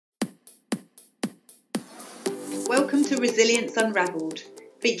Welcome to Resilience Unravelled,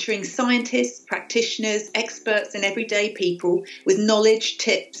 featuring scientists, practitioners, experts and everyday people with knowledge,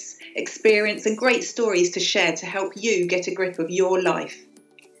 tips, experience and great stories to share to help you get a grip of your life.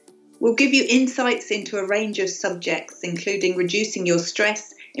 We'll give you insights into a range of subjects, including reducing your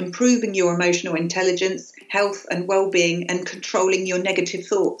stress, improving your emotional intelligence, health and well-being, and controlling your negative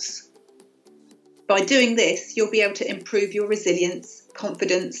thoughts. By doing this, you'll be able to improve your resilience,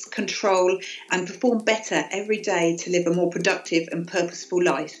 confidence, control, and perform better every day to live a more productive and purposeful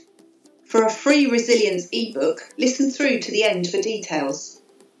life. For a free resilience ebook, listen through to the end for details.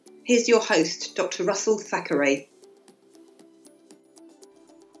 Here's your host, Dr. Russell Thackeray.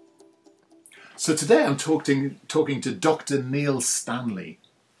 So today I'm talking to Dr. Neil Stanley.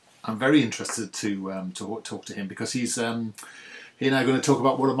 I'm very interested to talk to him because he and I are going to talk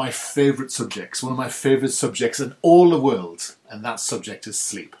about one of my favourite subjects in all the world, and that subject is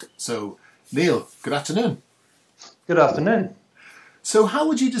sleep. So, Neil, good afternoon. Good afternoon. So how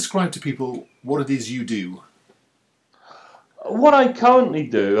would you describe to people what it is you do? What I currently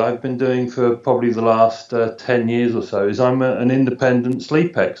do, I've been doing for probably the last 10 years or so, is I'm an independent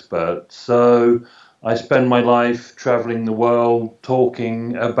sleep expert. So I spend my life travelling the world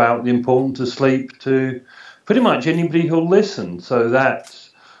talking about the importance of sleep to pretty much anybody who'll listen. So that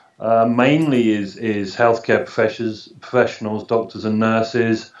mainly is healthcare professionals, doctors and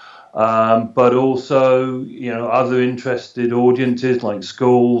nurses, but also other interested audiences like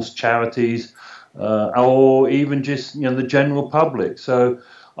schools, charities, or even just the general public. So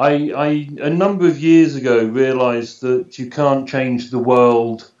I a number of years ago realised that you can't change the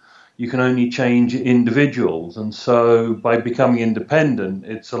world. You can only change individuals, and so by becoming independent,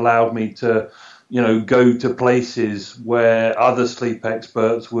 it's allowed me to go to places where other sleep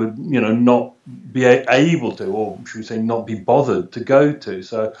experts would, not be able to, or should we say, not be bothered to go to.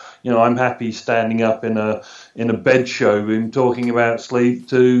 So, I'm happy standing up in a bed showroom talking about sleep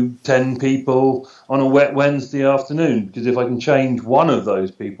to 10 people on a wet Wednesday afternoon, because if I can change one of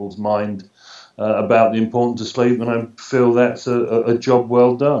those people's mind about the importance of sleep, then I feel that's a job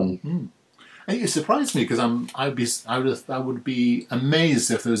well done. Mm. And you surprised me because I would be amazed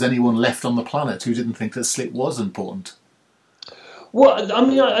if there was anyone left on the planet who didn't think that sleep was important. Well,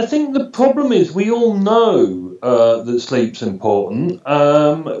 I think the problem is we all know that sleep's important,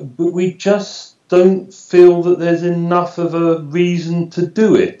 but we just don't feel that there's enough of a reason to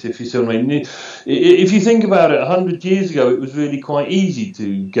do it, if you see what I mean. If you think about it, 100 years ago, it was really quite easy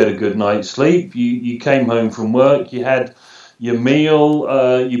to get a good night's sleep. You came home from work, you had your meal,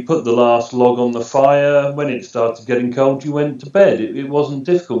 you put the last log on the fire. When it started getting cold, you went to bed. It wasn't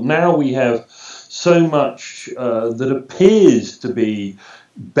difficult. Now we have so much that appears to be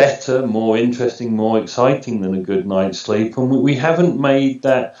better, more interesting, more exciting than a good night's sleep, and we haven't made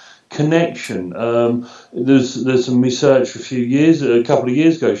that connection. There's some research a couple of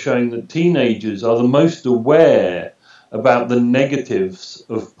years ago showing that teenagers are the most aware about the negatives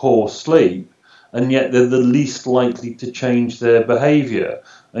of poor sleep, and yet they're the least likely to change their behaviour.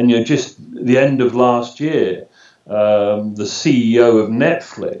 And just the end of last year, the CEO of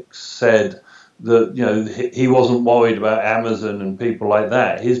Netflix said that he wasn't worried about Amazon and people like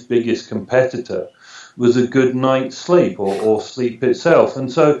that. His biggest competitor was a good night's sleep or sleep itself.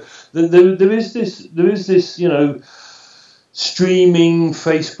 And so there is this streaming,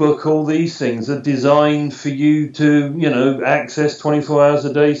 Facebook, all these things are designed for you to, access 24 hours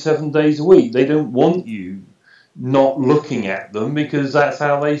a day, 7 days a week. They don't want you not looking at them because that's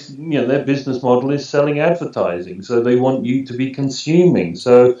how they, their business model is selling advertising. So they want you to be consuming.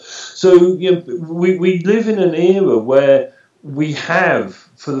 So we live in an era where we have,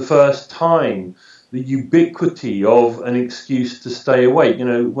 for the first time, the ubiquity of an excuse to stay awake.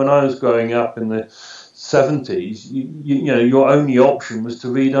 When I was growing up in the 70s, your only option was to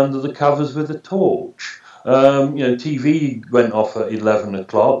read under the covers with a torch. TV went off at 11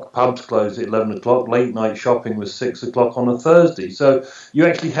 o'clock, pubs closed at 11 o'clock, late night shopping was 6 o'clock on a Thursday. So you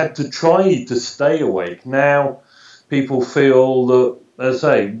actually had to try to stay awake. Now people feel that, as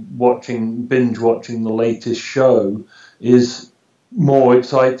I say, binge watching the latest show is more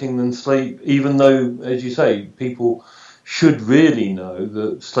exciting than sleep, even though, as you say, people should really know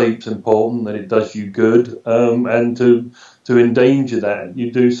that sleep's important, that it does you good, and to endanger that, you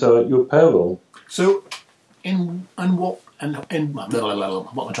do so at your peril. So, what am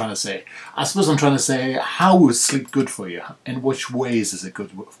I trying to say? I suppose I'm trying to say, how is sleep good for you? In which ways is it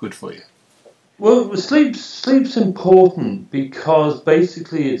good for you? Well, sleep's important because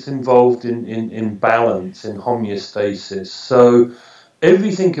basically it's involved in balance, in homeostasis. So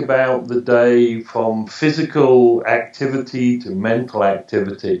everything about the day, from physical activity to mental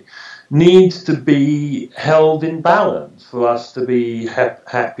activity, needs to be held in balance for us to be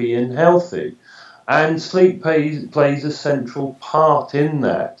happy and healthy. And sleep plays a central part in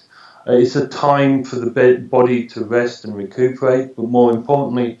that. It's a time for the body to rest and recuperate, but more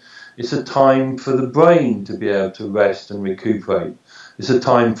importantly, it's a time for the brain to be able to rest and recuperate. It's a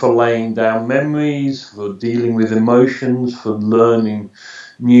time for laying down memories, for dealing with emotions, for learning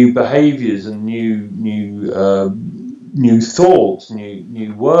new behaviours and new thoughts,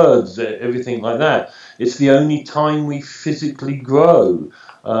 new words, everything like that. It's the only time we physically grow,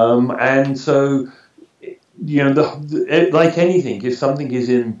 and so, like anything, if something is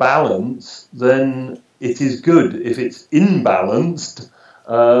in balance, then it is good. If it's imbalanced,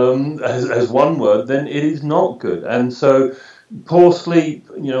 as one word, then it is not good. And so poor sleep,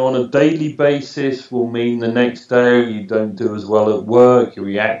 on a daily basis will mean the next day you don't do as well at work, your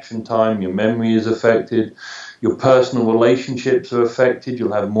reaction time, your memory is affected, your personal relationships are affected,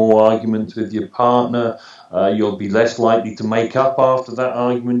 you'll have more arguments with your partner, you'll be less likely to make up after that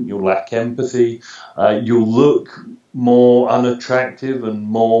argument, you'll lack empathy, you'll look more unattractive and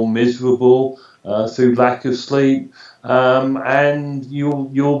more miserable through lack of sleep. And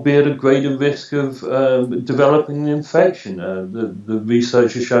you'll be at a greater risk of developing an infection. The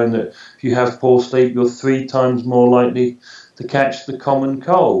research has shown that if you have poor sleep, you're 3 times more likely to catch the common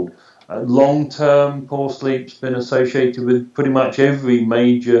cold. Long-term poor sleep's been associated with pretty much every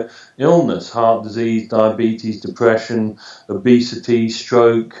major illness: heart disease, diabetes, depression, obesity,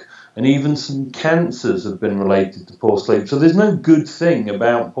 stroke, and even some cancers have been related to poor sleep. So there's no good thing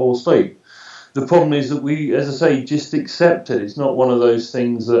about poor sleep. The problem is that we, as I say, just accept it. It's not one of those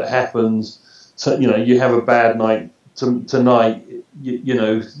things that happens. So, you have a bad night tonight,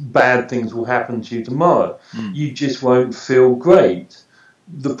 bad things will happen to you tomorrow. You just won't feel great.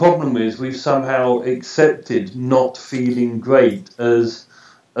 The problem is we've somehow accepted not feeling great as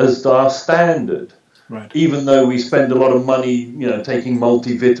our standard. Right. Even though we spend a lot of money, taking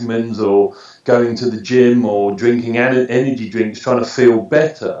multivitamins or going to the gym or drinking energy drinks trying to feel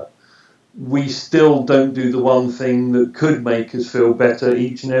better, we still don't do the one thing that could make us feel better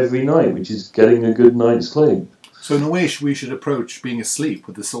each and every night, which is getting a good night's sleep. So in a way, we should approach being asleep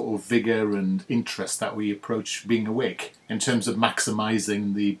with the sort of vigour and interest that we approach being awake, in terms of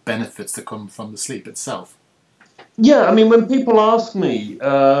maximising the benefits that come from the sleep itself. Yeah, I mean, when people ask me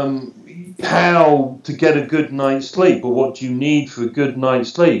how to get a good night's sleep or what do you need for a good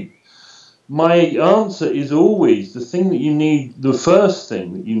night's sleep, my answer is always the first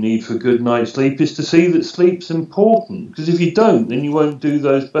thing that you need for a good night's sleep is to see that sleep's important. Because if you don't, then you won't do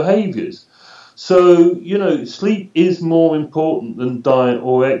those behaviours. So, sleep is more important than diet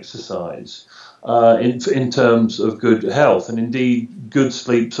or exercise in terms of good health. And indeed, good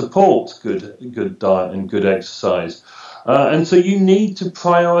sleep supports good diet and good exercise. And so you need to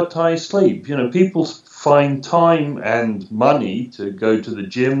prioritise sleep. People find time and money to go to the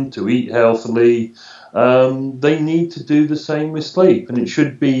gym, to eat healthily. They need to do the same with sleep. And it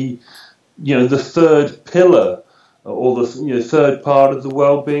should be, the third pillar or the third part of the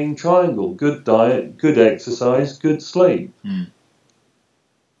well-being triangle: good diet, good exercise, good sleep.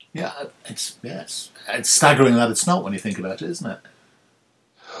 Yeah, it's staggering that it's not when you think about it, isn't it?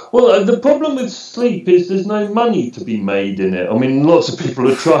 Well, the problem with sleep is there's no money to be made in it. I mean, lots of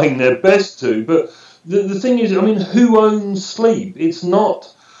people are trying their best to, but the thing is, I mean, who owns sleep? It's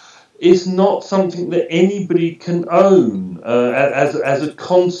not something that anybody can own as a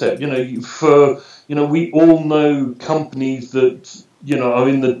concept. We all know companies that are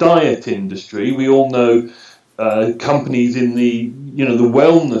in the diet industry. We all know companies in the the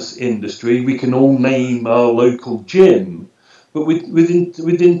wellness industry. We can all name our local gym. But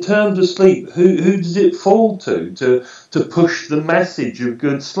within terms of sleep, who does it fall to push the message of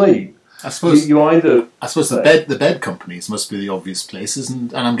good sleep? I suppose the bed companies must be the obvious places,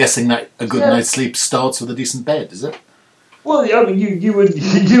 and I'm guessing that a good night's sleep starts with a decent bed, is it? Well, I mean, you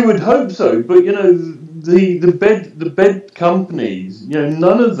would hope so, but the bed companies,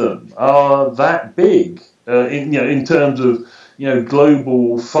 none of them are that big in terms of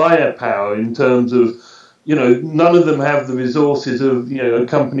global firepower, in terms of none of them have the resources of a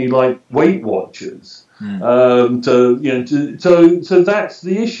company like Weight Watchers. So that's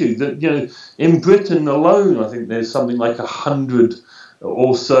the issue. That in Britain alone, I think there's something like 100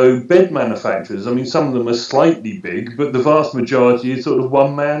 or so bed manufacturers. I mean, some of them are slightly big, but the vast majority is sort of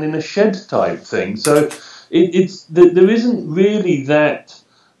one man in a shed type thing. So there isn't really that.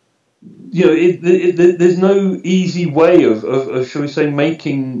 There's no easy way of shall we say,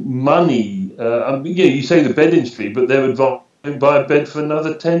 making money. You say the bed industry, but their advantage don't buy a bed for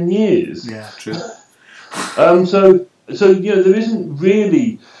another 10 years. Yeah, true. So there isn't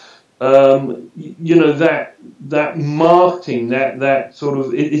really, that marketing, that sort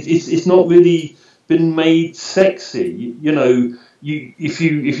of, it's not really been made sexy. If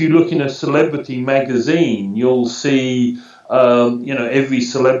you look in a celebrity magazine, you'll see, every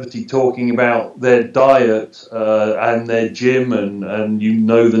celebrity talking about their diet and their gym, and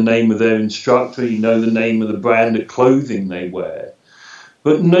the name of their instructor, the name of the brand of clothing they wear.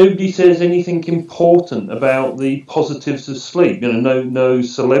 But nobody says anything important about the positives of sleep. No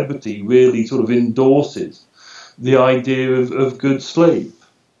celebrity really sort of endorses the idea of good sleep.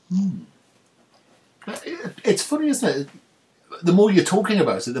 It's funny, isn't it? The more you're talking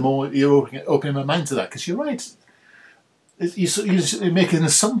about it, the more you're opening my mind to that, because you're right. You make an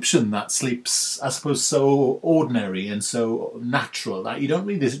assumption that sleep's, I suppose, so ordinary and so natural that you don't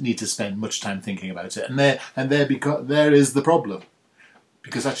really need to spend much time thinking about it. There is the problem.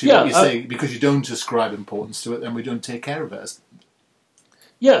 Because actually, what you say, because you don't ascribe importance to it, then we don't take care of it.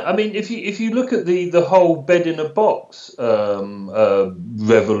 Yeah, I mean, if you look at the whole bed in a box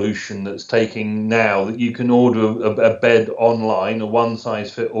revolution that's taking now, that you can order a bed online, a one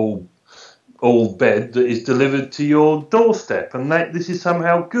size fit all bed that is delivered to your doorstep, and this is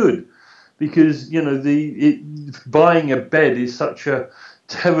somehow good, because buying a bed is such a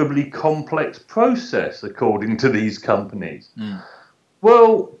terribly complex process according to these companies.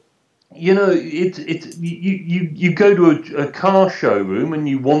 Well, you go to a car showroom and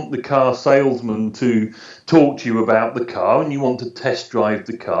you want the car salesman to talk to you about the car, and you want to test drive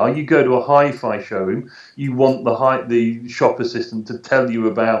the car. You go to a hi-fi showroom, you want the shop assistant to tell you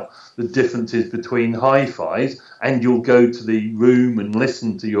about the differences between hi-fis, and you'll go to the room and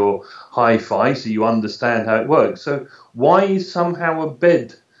listen to your hi-fi so you understand how it works. So why is somehow a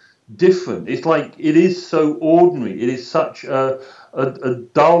bed different? It's like, it is so ordinary. It is such a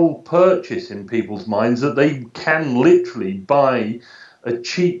dull purchase in people's minds that they can literally buy a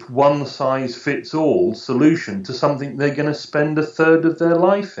cheap one-size-fits-all solution to something they're going to spend a third of their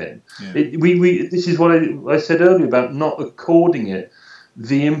life in. Yeah. This is what I said earlier about not according it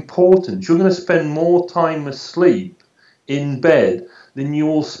the importance. You're going to spend more time asleep in bed than you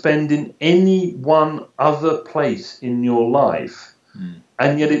will spend in any one other place in your life.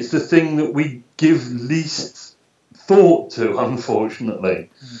 And yet it's the thing that we give least thought to, unfortunately.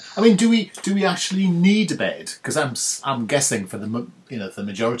 I mean, do we actually need a bed? Because I'm guessing for the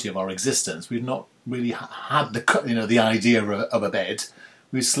majority of our existence, we've not really had the idea of a bed.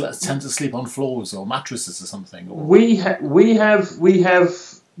 We tend to sleep on floors or mattresses or something. We have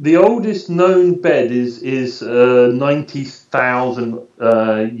the oldest known bed is 90,000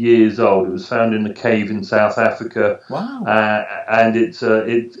 years old. It was found in a cave in South Africa. Wow! And it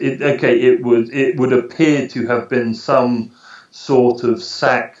would appear to have been some sort of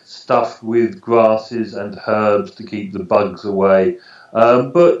sack stuffed with grasses and herbs to keep the bugs away.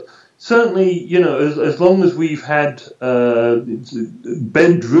 But certainly, as long as we've had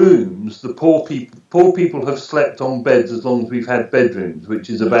bedrooms, the poor people have slept on beds as long as we've had bedrooms, which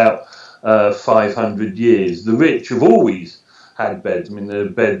is about 500 years. The rich have always had beds. I mean, there are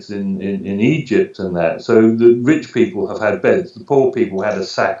beds in Egypt and that. So the rich people have had beds. The poor people had a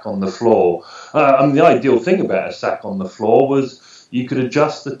sack on the floor. The ideal thing about a sack on the floor was you could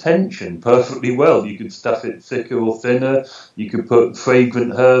adjust the tension perfectly well. You could stuff it thicker or thinner. You could put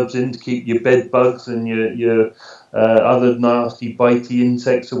fragrant herbs in to keep your bed bugs and your other nasty bitey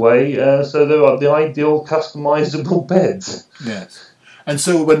insects away. So they are the ideal customizable beds. Yes. And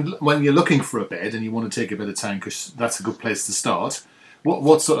so when you're looking for a bed and you want to take a bit of time, because that's a good place to start,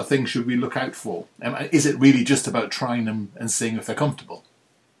 what sort of things should we look out for? Is it really just about trying them and seeing if they're comfortable?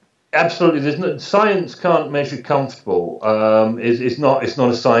 Absolutely. Science can't measure comfortable. It's not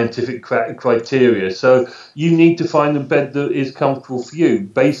a scientific criteria. So you need to find a bed that is comfortable for you.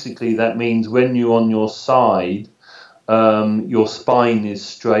 Basically, that means when you're on your side, your spine is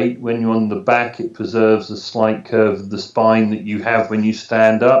straight. When you're on the back, it preserves the slight curve of the spine that you have when you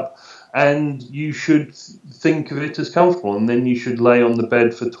stand up. And you should think of it as comfortable. And then you should lay on the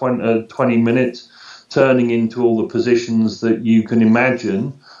bed for 20 minutes, turning into all the positions that you can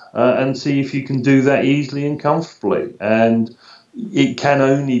imagine. And see if you can do that easily and comfortably. And it can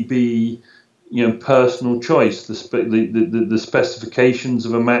only be, personal choice. The specifications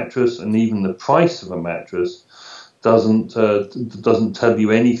of a mattress and even the price of a mattress doesn't tell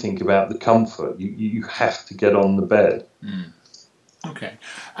you anything about the comfort. You have to get on the bed. Okay,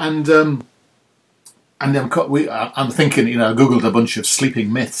 and I'm thinking, I googled a bunch of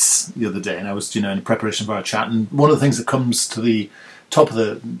sleeping myths the other day, and I was, in preparation for our chat, and one of the things that comes to top of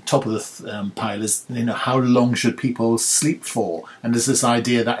the pile is, how long should people sleep for? And there's this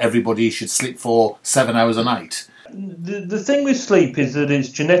idea that everybody should sleep for 7 hours a night. The thing with sleep is that it's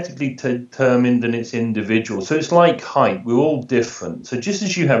genetically determined and it's individual. So it's like height. We're all different. So just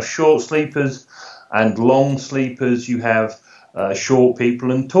as you have short sleepers and long sleepers, you have short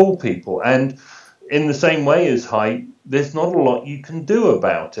people and tall people. And in the same way as height, there's not a lot you can do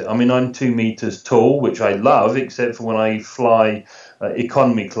about it. I mean, I'm 2 meters tall, which I love, except for when I fly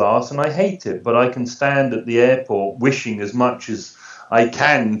economy class, and I hate it. But I can stand at the airport wishing as much as I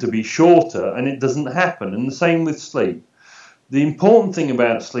can to be shorter, and it doesn't happen. And the same with sleep. The important thing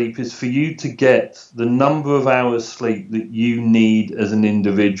about sleep is for you to get the number of hours sleep that you need as an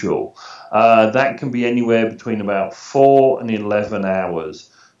individual. That can be anywhere between about 4 and 11 hours.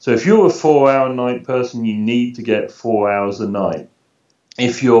 So if you're a 4-hour night person, you need to get 4 hours a night.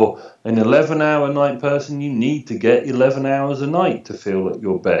 If you're an 11-hour night person, you need to get 11 hours a night to feel at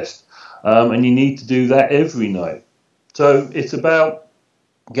your best. And you need to do that every night. So it's about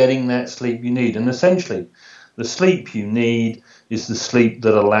getting that sleep you need. And essentially, the sleep you need is the sleep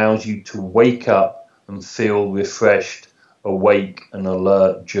that allows you to wake up and feel refreshed, awake and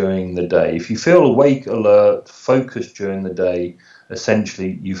alert during the day. If you feel awake, alert, focused during the day,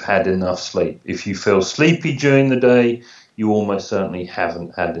 essentially you've had enough sleep. If you feel sleepy during the day, you almost certainly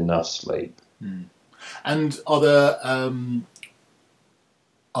haven't had enough sleep. And are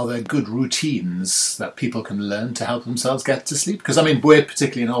there good routines that people can learn to help themselves get to sleep? Because, I mean, we're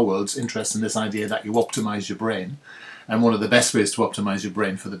particularly in our world interested in this idea that you optimise your brain. And one of the best ways to optimise your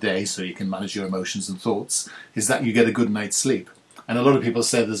brain for the day so you can manage your emotions and thoughts is that you get a good night's sleep. And a lot of people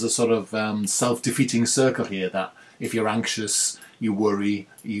say there's a sort of self-defeating circle here, that if you're anxious, you worry,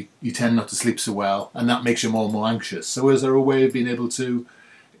 you tend not to sleep so well, and that makes you more and more anxious. So is there a way of being able to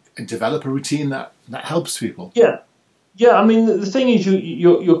develop a routine that helps people? Yeah, I mean, the thing is,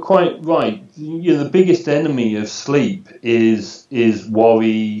 you're quite right. The biggest enemy of sleep is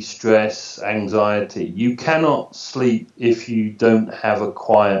worry, stress, anxiety. You cannot sleep if you don't have a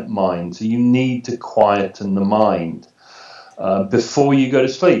quiet mind. So you need to quieten the mind before you go to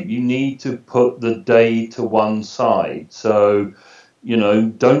sleep. You need to put the day to one side. So,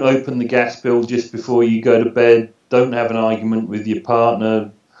 don't open the gas bill just before you go to bed. Don't have an argument with your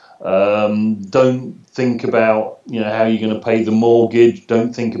partner. Don't think about how you're going to pay the mortgage.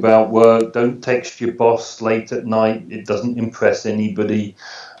 Don't think about work. Don't text your boss late at night. It doesn't impress anybody.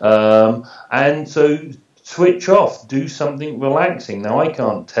 And so switch off. Do something relaxing. Now, I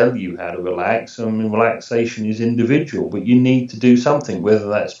can't tell you how to relax. I mean, relaxation is individual, but you need to do something, whether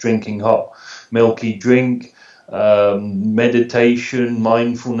that's drinking hot milky drink, meditation,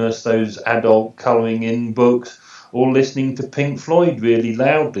 mindfulness, those adult colouring in books, or listening to Pink Floyd really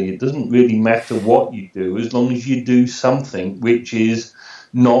loudly. It doesn't really matter what you do, as long as you do something which is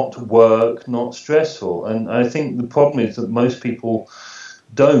not work, not stressful. And I think the problem is that most people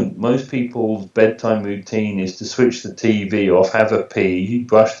don't. Most people's bedtime routine is to switch the TV off, have a pee,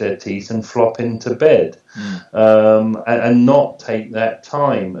 brush their teeth and flop into bed, and not take that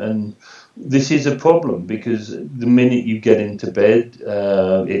time. And this is a problem, because the minute you get into bed,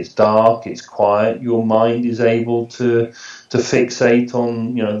 it's dark, it's quiet, your mind is able to fixate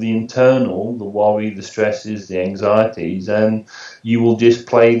on the internal, the worry, the stresses, the anxieties, and you will just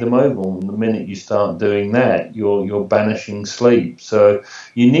play them over. And the minute you start doing that, you're banishing sleep. So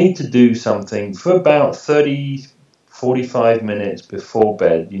you need to do something for about 45 minutes before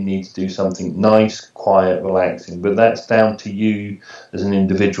bed. You need to do something nice, quiet, relaxing, but that's down to you as an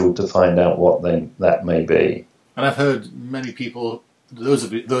individual to find out what that may be. And I've heard many people, a lot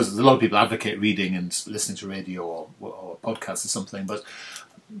of people advocate reading and listening to radio or podcasts or something, but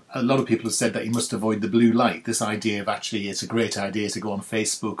a lot of people have said that you must avoid the blue light. This idea of actually it's a great idea to go on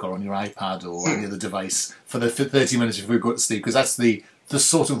Facebook or on your iPad or any other device for the 30 minutes before you go to sleep, because that's the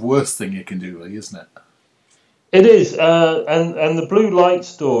sort of worst thing you can do, really, isn't it? It is, and the blue light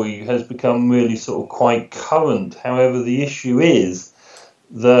story has become really sort of quite current. However, the issue is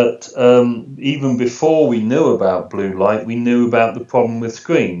that even before we knew about blue light, we knew about the problem with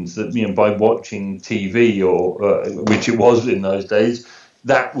screens. That by watching TV, or which it was in those days,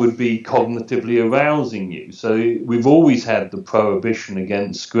 that would be cognitively arousing you. So we've always had the prohibition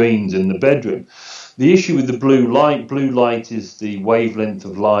against screens in the bedroom. The issue with the blue light is the wavelength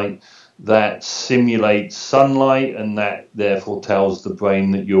of light that simulates sunlight, and that therefore tells the brain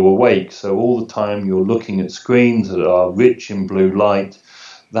that you're awake. So all the time you're looking at screens that are rich in blue light,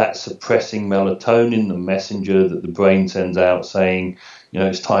 that's suppressing melatonin, the messenger that the brain sends out saying,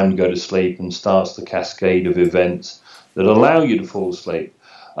 it's time to go to sleep, and starts the cascade of events that allow you to fall asleep.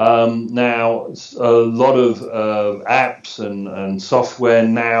 Now, a lot of apps and software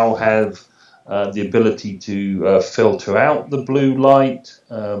now have the ability to filter out the blue light,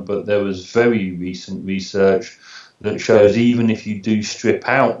 but there was very recent research that shows even if you do strip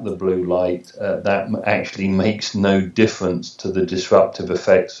out the blue light, that actually makes no difference to the disruptive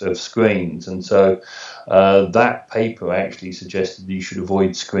effects of screens. And so that paper actually suggested you should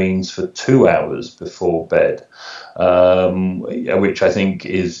avoid screens for 2 hours before bed, which I think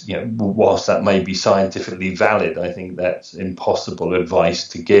is, whilst that may be scientifically valid, I think that's impossible advice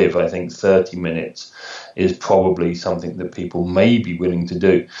to give. I think 30 minutes is probably something that people may be willing to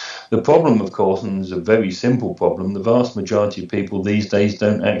do. The problem, of course, and it's a very simple problem, the vast majority of people these days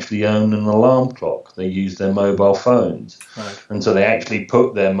don't actually own an alarm clock. They use their mobile phones. Right. And so they actually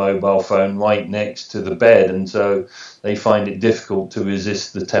put their mobile phone right next to the bed, and so they find it difficult to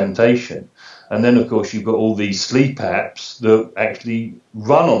resist the temptation. And then, of course, you've got all these sleep apps that actually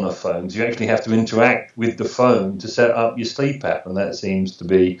run on a phone. So you actually have to interact with the phone to set up your sleep app. And that seems to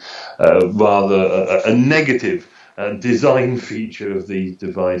be rather a negative design feature of these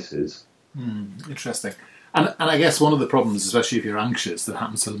devices. Interesting. And I guess one of the problems, especially if you're anxious, that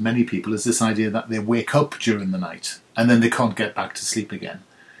happens to many people is this idea that they wake up during the night and then they can't get back to sleep again.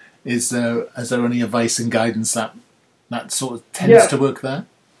 Is there any advice and guidance that sort of tends to work there?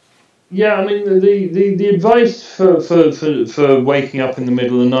 Yeah, I mean, the advice for waking up in the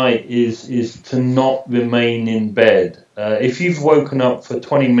middle of the night is to not remain in bed. If you've woken up for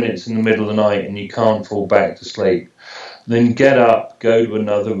 20 minutes in the middle of the night and you can't fall back to sleep, then get up, go to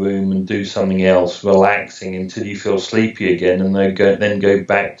another room and do something else, relaxing until you feel sleepy again, and then go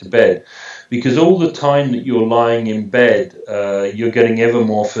back to bed. Because all the time that you're lying in bed, you're getting ever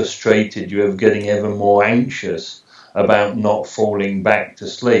more frustrated, you're getting ever more anxious about not falling back to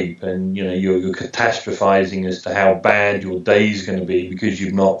sleep, and you're catastrophizing as to how bad your day's going to be because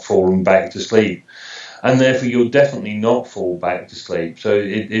you've not fallen back to sleep, and therefore you'll definitely not fall back to sleep. So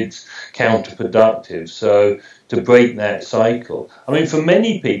it's counterproductive. So to break that cycle, I mean, for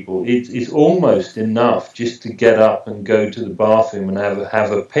many people it's almost enough just to get up and go to the bathroom and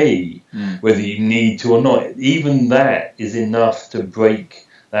have a pee, whether you need to or not. Even that is enough to break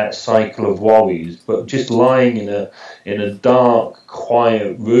that cycle of worries. But just lying in a dark,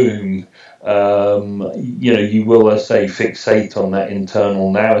 quiet room, you will, as I say, fixate on that internal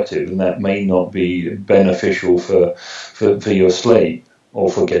narrative, and that may not be beneficial for your sleep or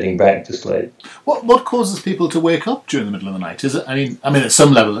for getting back to sleep. What causes people to wake up during the middle of the night? Is it? I mean, at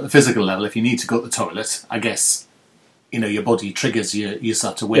some level, at a physical level, if you need to go to the toilet, I guess, your body triggers you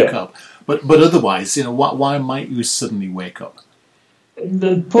start to wake up. But otherwise, why might you suddenly wake up?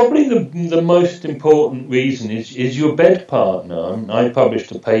 Probably the most important reason is your bed partner. I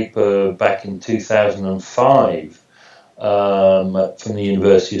published a paper back in 2005 from the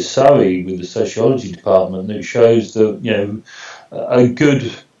University of Surrey with the sociology department that shows that a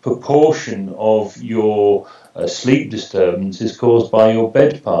good proportion of your sleep disturbance is caused by your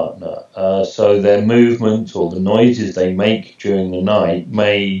bed partner. So their movements or the noises they make during the night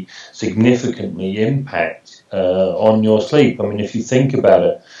may significantly impact on your sleep. I mean, if you think about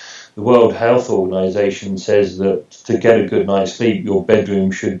it, the World Health Organization says that to get a good night's sleep, your bedroom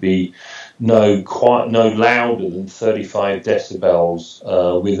should be no louder than 35 decibels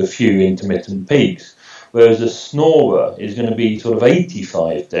with a few intermittent peaks, whereas a snorer is going to be sort of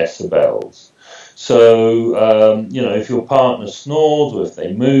 85 decibels. So, if your partner snores, or if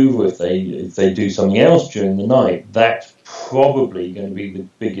they move, or if they do something else during the night, that's probably going to be the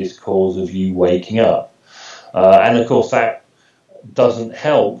biggest cause of you waking up. And of course that doesn't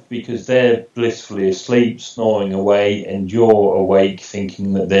help because they're blissfully asleep, snoring away, and you're awake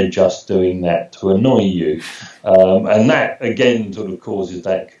thinking that they're just doing that to annoy you. And that again sort of causes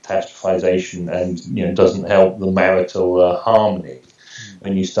that catastrophization and doesn't help the marital harmony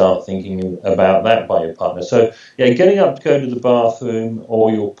when you start thinking about that by your partner. So getting up to go to the bathroom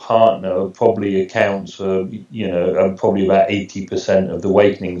or your partner probably accounts for probably about 80% of the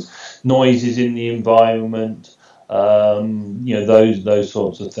awakenings. Noises in the environment, those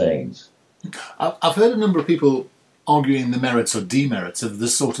sorts of things. I've heard a number of people arguing the merits or demerits of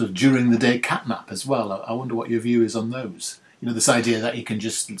this sort of during the day catnap as well. I wonder what your view is on those. This idea that you can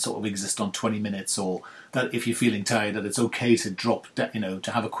just sort of exist on 20 minutes, or that if you're feeling tired, that it's okay to drop,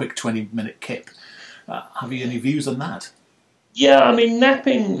 to have a quick 20-minute kip. Have you any views on that? Yeah, I mean,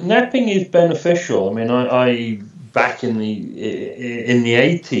 napping is beneficial. I mean, I back in the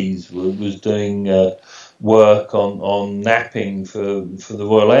 80s was doing work on napping for the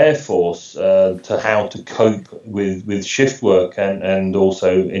Royal Air Force to how to cope with shift work and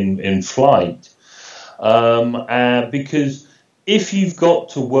also in flight, because if you've got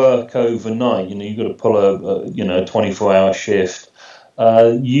to work overnight, you've got to pull a 24-hour shift.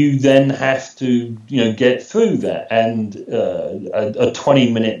 You then have to, get through that, and a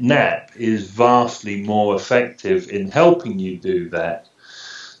 20-minute nap is vastly more effective in helping you do that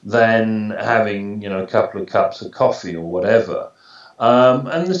than having, a couple of cups of coffee or whatever.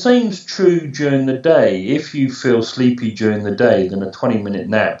 And the same's true during the day. If you feel sleepy during the day, then a 20-minute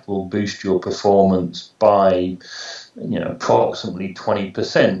nap will boost your performance by, approximately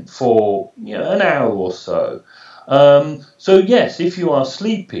 20% for, an hour or so. So yes, if you are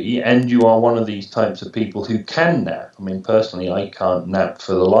sleepy and you are one of these types of people who can nap, I mean, personally, I can't nap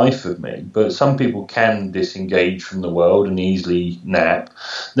for the life of me, but some people can disengage from the world and easily nap,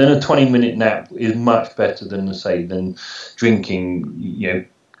 then a 20-minute nap is much better than drinking,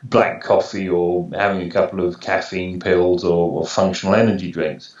 black coffee or having a couple of caffeine pills or functional energy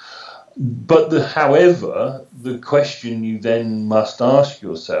drinks. But however, the question you then must ask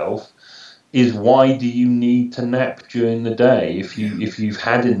yourself is, why do you need to nap during the day? If you've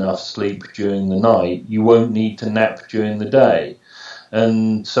had enough sleep during the night, you won't need to nap during the day.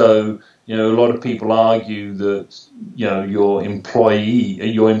 And so, a lot of people argue that, your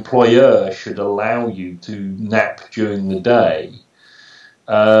employer should allow you to nap during the day.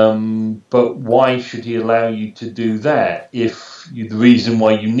 But why should he allow you to do that if the reason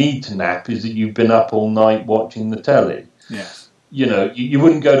why you need to nap is that you've been up all night watching the telly? Yes. You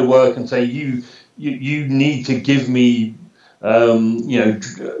wouldn't go to work and say, you need to give me,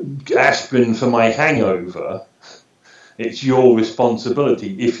 aspirin for my hangover. It's your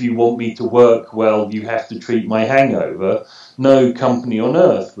responsibility. If you want me to work well, you have to treat my hangover. No company on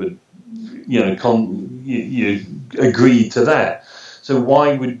earth would, agree to that. So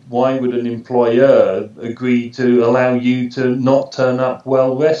why would an employer agree to allow you to not turn up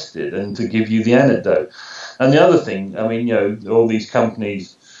well rested and to give you the antidote? And the other thing, I mean, all these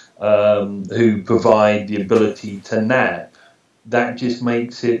companies who provide the ability to nap, that just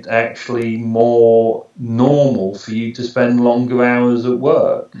makes it actually more normal for you to spend longer hours at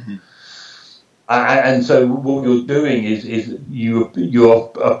work. Mm-hmm. And so what you're doing is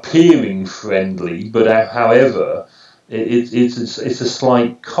you're appearing friendly, but however, it's a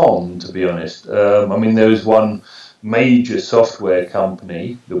slight con, to be honest. I mean, there is one major software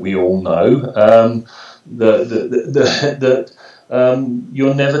company that we all know that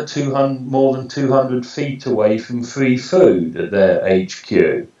you're never more than 200 feet away from free food at their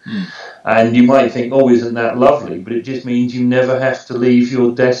HQ. And you might think, oh, isn't that lovely? But it just means you never have to leave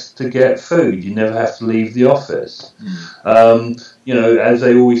your desk to get food. You never have to leave the office. As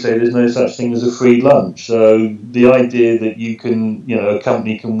they always say, there's no such thing as a free lunch. So the idea that you can, a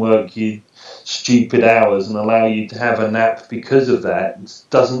company can work you stupid hours and allow you to have a nap because of that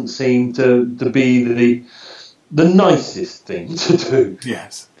doesn't seem to be the nicest thing to do.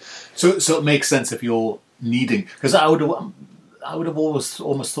 Yes. So it makes sense if you're needing, because I would have almost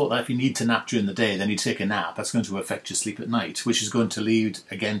thought that if you need to nap during the day, then you take a nap. That's going to affect your sleep at night, which is going to lead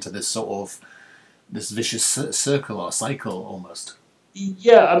again to this sort of this vicious circle or cycle almost.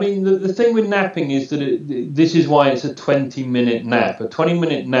 Yeah, I mean, the thing with napping is that this is why it's a 20-minute nap. A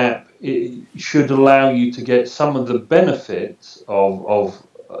 20-minute nap should allow you to get some of the benefits of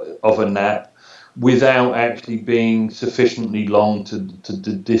a nap without actually being sufficiently long to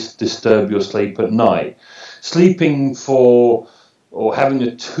disturb your sleep at night. Sleeping or having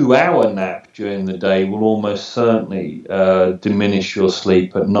a 2-hour nap during the day will almost certainly diminish your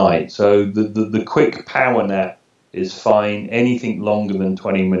sleep at night. So the quick power nap is fine. Anything longer than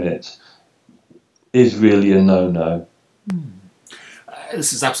 20 minutes is really a no-no.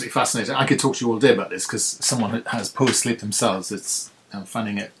 This is absolutely fascinating. I could talk to you all day about this because someone has post-sleep themselves. I'm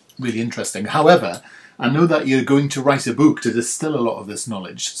finding it really interesting. However, I know that you're going to write a book to distill a lot of this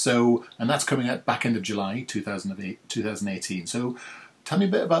knowledge. And that's coming out back end of July 2018. So tell me a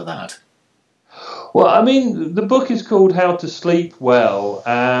bit about that. Well, I mean, the book is called How to Sleep Well,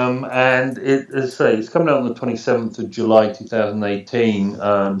 and it's coming out on the 27th of July 2018.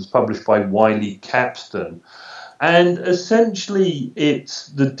 It's published by Wiley Capstan. And essentially, it's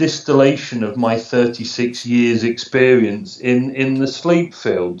the distillation of my 36 years' experience in the sleep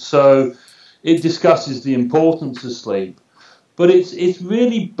field. So it discusses the importance of sleep, but it's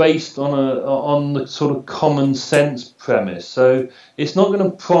really based on the sort of common sense premise. So it's not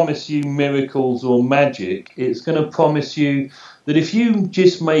going to promise you miracles or magic. It's going to promise you that if you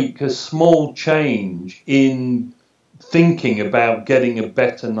just make a small change in thinking about getting a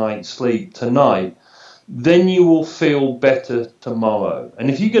better night's sleep tonight, then you will feel better tomorrow. And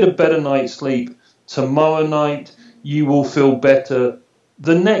if you get a better night's sleep tomorrow night, you will feel better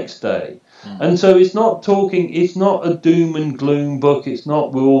the next day. And so it's not a doom and gloom book. It's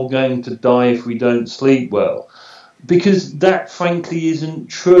not we're all going to die if we don't sleep well, because that frankly isn't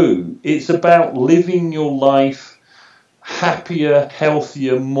true. It's about living your life happier,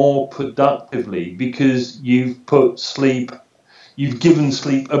 healthier, more productively, because you've given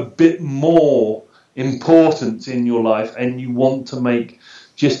sleep a bit more importance in your life, and you want to make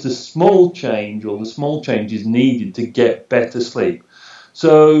just a small change, or the small changes needed to get better sleep.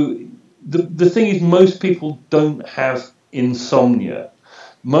 So the thing is, most people don't have insomnia.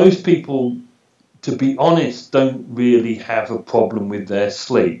 Most people, to be honest, don't really have a problem with their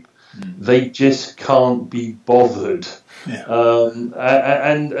sleep. They just can't be bothered. Yeah.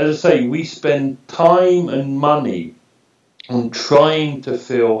 And as I say, we spend time and money on trying to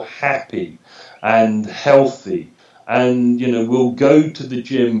feel happy and healthy, and we'll go to the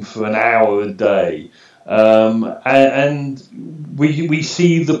gym for an hour a day, and we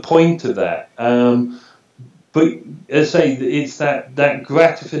see the point of that. But as I say, it's that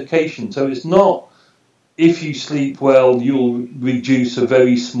gratification. So it's not, if you sleep well, you'll reduce a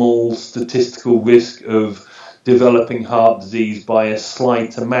very small statistical risk of developing heart disease by a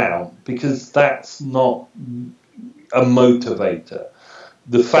slight amount, because that's not a motivator.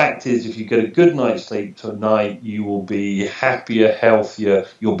 The fact is, if you get a good night's sleep tonight, you will be happier, healthier,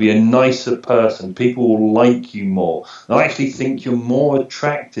 you'll be a nicer person, people will like you more, they'll actually think you're more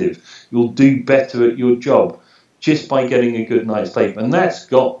attractive, you'll do better at your job just by getting a good night's sleep. And that's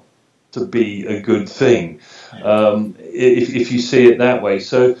got to be a good thing, if you see it that way.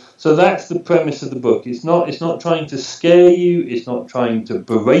 So that's the premise of the book. It's not trying to scare you, it's not trying to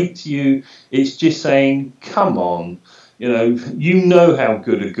berate you, it's just saying, come on, you know how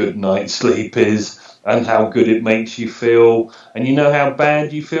good a good night's sleep is and how good it makes you feel, and you know how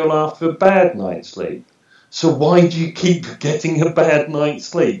bad you feel after a bad night's sleep. So why do you keep getting a bad night's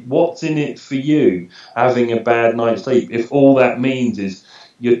sleep? What's in it for you having a bad night's sleep, if all that means is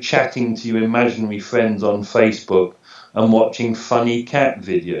you're chatting to your imaginary friends on Facebook and watching funny cat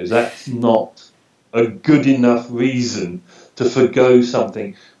videos? That's not a good enough reason to forgo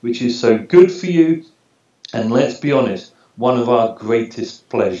something which is so good for you, and let's be honest, one of our greatest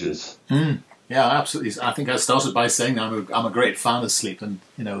pleasures. Yeah, absolutely. I think I started by saying I'm a great fan of sleep, and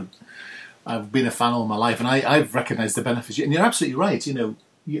I've been a fan all my life, and I've recognised the benefits. And you're absolutely right. You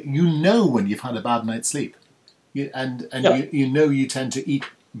know when you've had a bad night's sleep, you tend to eat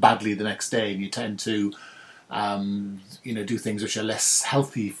badly the next day, and you tend to do things which are less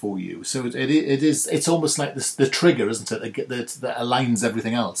healthy for you. So it's almost like the trigger, isn't it, that aligns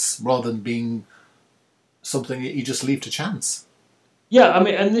everything else, rather than being something that you just leave to chance. Yeah, I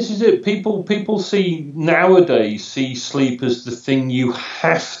mean, and this is it. People nowadays see sleep as the thing you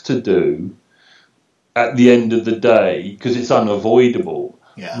have to do at the end of the day because it's unavoidable,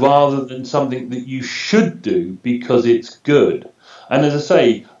 rather than something that you should do because it's good. And as I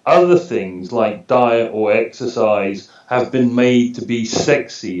say, other things like diet or exercise have been made to be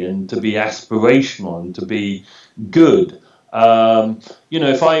sexy and to be aspirational and to be good.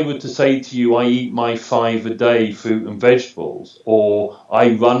 If I were to say to you, I eat my 5 a day fruit and vegetables, or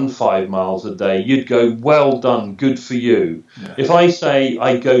I run 5 miles a day, you'd go, well done, good for you. Yeah. If I say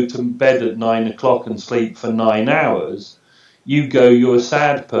I go to bed at 9 o'clock and sleep for 9 hours, you go, you're a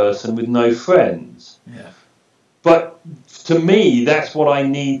sad person with no friends. Yeah. But to me, that's what I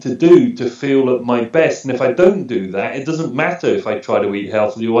need to do to feel at my best. And if I don't do that, it doesn't matter if I try to eat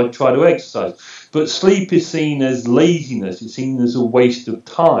healthily or I try to exercise. But sleep is seen as laziness. It's seen as a waste of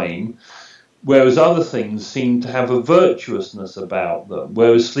time, whereas other things seem to have a virtuousness about them,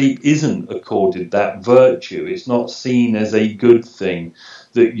 whereas sleep isn't accorded that virtue. It's not seen as a good thing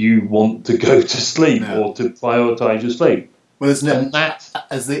that you want to go to sleep or to prioritise your sleep. Well,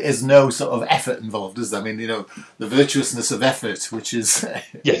 there's no sort of effort involved, is there? I mean, the virtuousness of effort, which is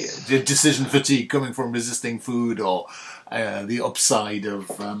the decision fatigue coming from resisting food, or the upside of,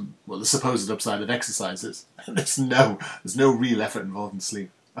 the supposed upside of exercises. There's no real effort involved in sleep.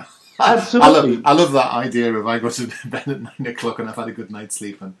 Absolutely. I love that idea of I go to bed at 9 o'clock and I've had a good night's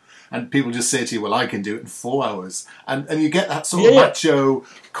sleep, and people just say to you, well, I can do it in 4 hours. And you get that sort of macho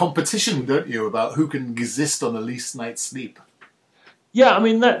competition, don't you, about who can exist on the least night's sleep. Yeah, I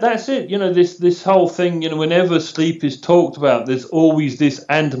mean, that's it. This whole thing, whenever sleep is talked about, there's always this,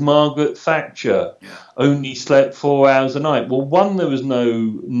 and Margaret Thatcher only slept 4 hours a night. Well, one, there was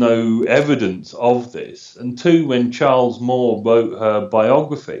no evidence of this. And two, when Charles Moore wrote her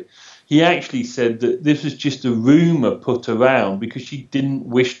biography, he actually said that this was just a rumour put around because she didn't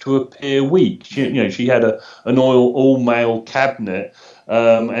wish to appear weak. She had an all-male cabinet,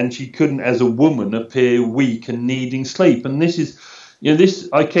 and she couldn't, as a woman, appear weak and needing sleep. And this is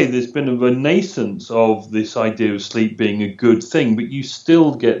there's been a renaissance of this idea of sleep being a good thing, but you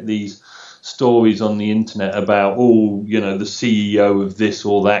still get these stories on the internet about, the CEO of this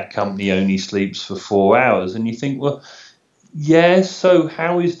or that company only sleeps for 4 hours. And you think, well, yeah, so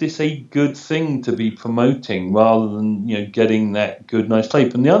how is this a good thing to be promoting rather than, getting that good night's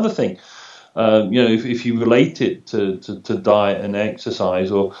sleep? And the other thing, if you relate it to diet and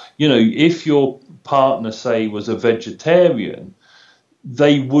exercise, or, if your partner, say, was a vegetarian,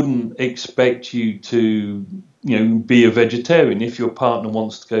 they wouldn't expect you to, be a vegetarian. If your partner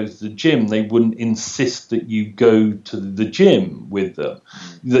wants to go to the gym, they wouldn't insist that you go to the gym with them.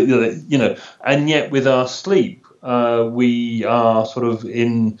 And yet with our sleep, we are sort of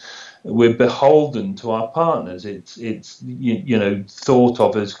we're beholden to our partners. It's thought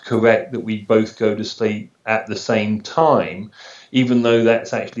of as correct that we both go to sleep at the same time, even though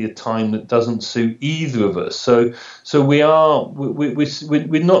that's actually a time that doesn't suit either of us. So we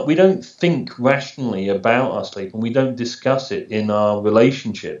don't think rationally about our sleep, and we don't discuss it in our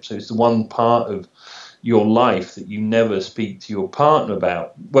relationship. So it's the one part of your life that you never speak to your partner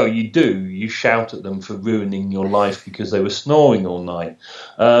about. Well, you do. You shout at them for ruining your life because they were snoring all night.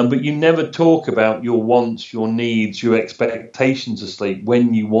 But you never talk about your wants, your needs, your expectations of sleep,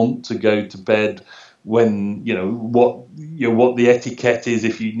 when you want to go to bed, when, what the etiquette is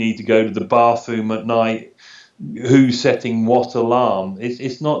if you need to go to the bathroom at night, who's setting what alarm.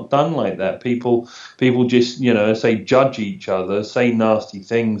 It's not done like that. People just, say, judge each other, say nasty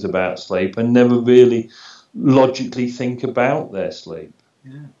things about sleep, and never really logically think about their sleep.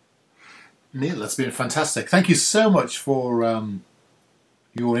 Yeah. Neil, that's been fantastic. Thank you so much for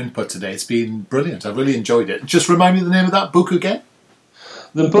your input today. It's been brilliant. I've really enjoyed it. Just remind me the name of that book again.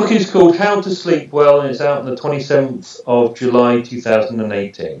 The book is called How to Sleep Well, and it's out on the 27th of July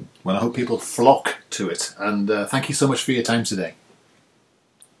 2018. Well, I hope people flock to it. And thank you so much for your time today.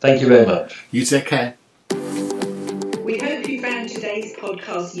 Thank you very much. You take care. We hope you found today's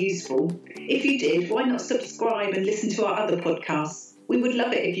podcast useful. If you did, why not subscribe and listen to our other podcasts? We would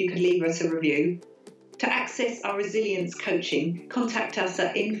love it if you could leave us a review. To access our resilience coaching, contact us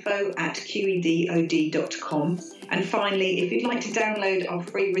at info@qedod.com. And finally, if you'd like to download our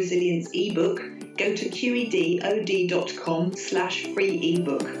free resilience ebook, go to qedod.com/free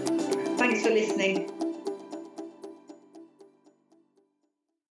ebook. Thanks for listening.